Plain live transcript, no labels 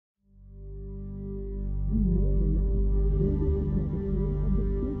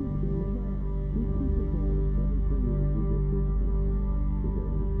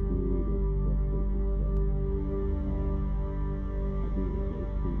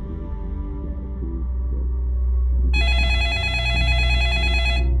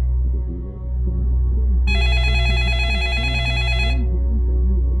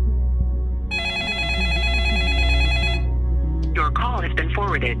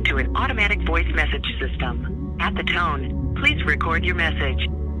connect to an automatic voice message system. At the tone, please record your message.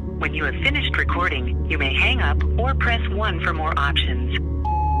 When you have finished recording, you may hang up or press 1 for more options.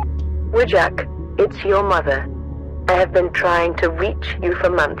 Wojak, it's your mother. I have been trying to reach you for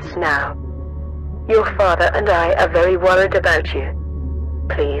months now. Your father and I are very worried about you.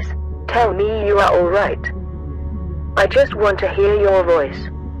 Please, tell me you are all right. I just want to hear your voice.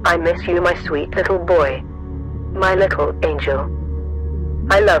 I miss you, my sweet little boy. My little angel.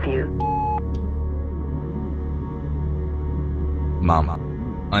 I love you.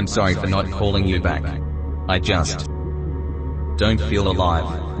 Mom, I'm sorry for not calling you back. I just don't feel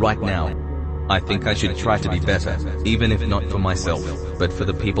alive right now. I think I should try to be better, even if not for myself, but for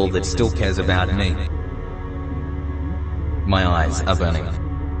the people that still cares about me. My eyes are burning.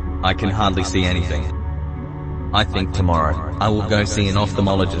 I can hardly see anything. I think tomorrow, I will go see an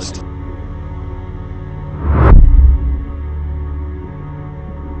ophthalmologist.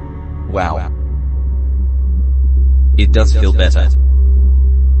 Wow. It does feel better.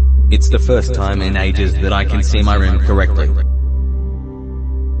 It's the first time in ages that I can see my room correctly.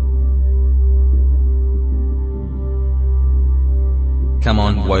 Come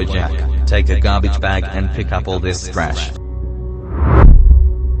on, Wojak, take a garbage bag and pick up all this trash.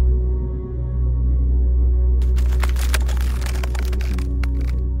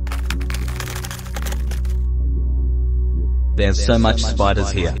 There's so much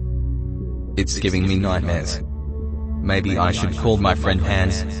spiders here. It's giving me nightmares. Maybe I should call my friend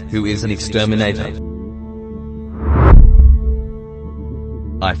Hans, who is an exterminator.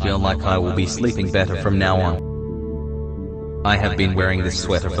 I feel like I will be sleeping better from now on. I have been wearing this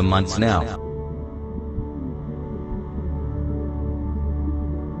sweater for months now.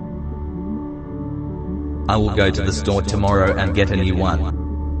 I will go to the store tomorrow and get a new one.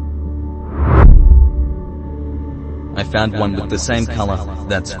 I found one with the same color,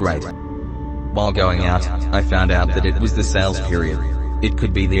 that's great. While going out, I found out that it was the sales period. It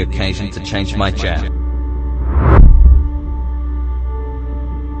could be the occasion to change my chair.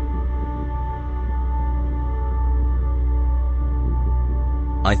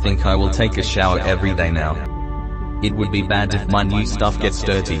 I think I will take a shower every day now. It would be bad if my new stuff gets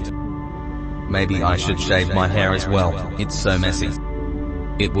dirty. Maybe I should shave my hair as well, it's so messy.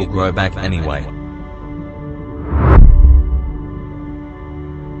 It will grow back anyway.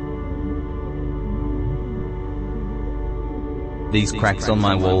 These cracks on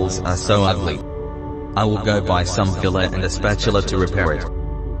my walls are so ugly. I will go buy some filler and a spatula to repair it.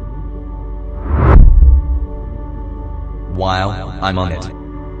 While I'm on it,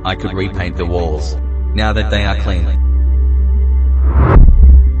 I could repaint the walls, now that they are clean.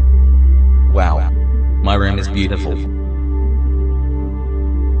 Wow. My room is beautiful.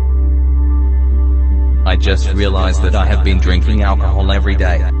 I just realized that I have been drinking alcohol every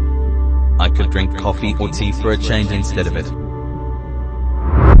day. I could drink coffee or tea for a change instead of it.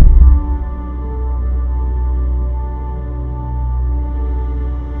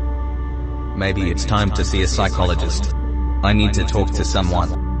 Maybe it's time to see a psychologist. I need to talk to someone.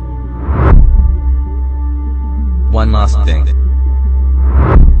 One last thing.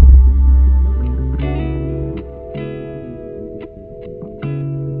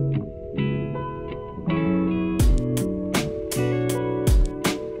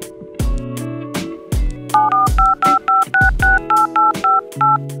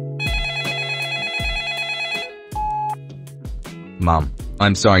 Mom,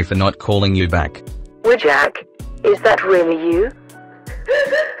 I'm sorry for not calling you back. Wojak, is that really you?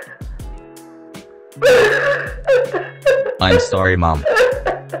 I'm sorry, Mom.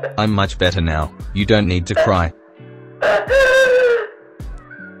 I'm much better now, you don't need to cry.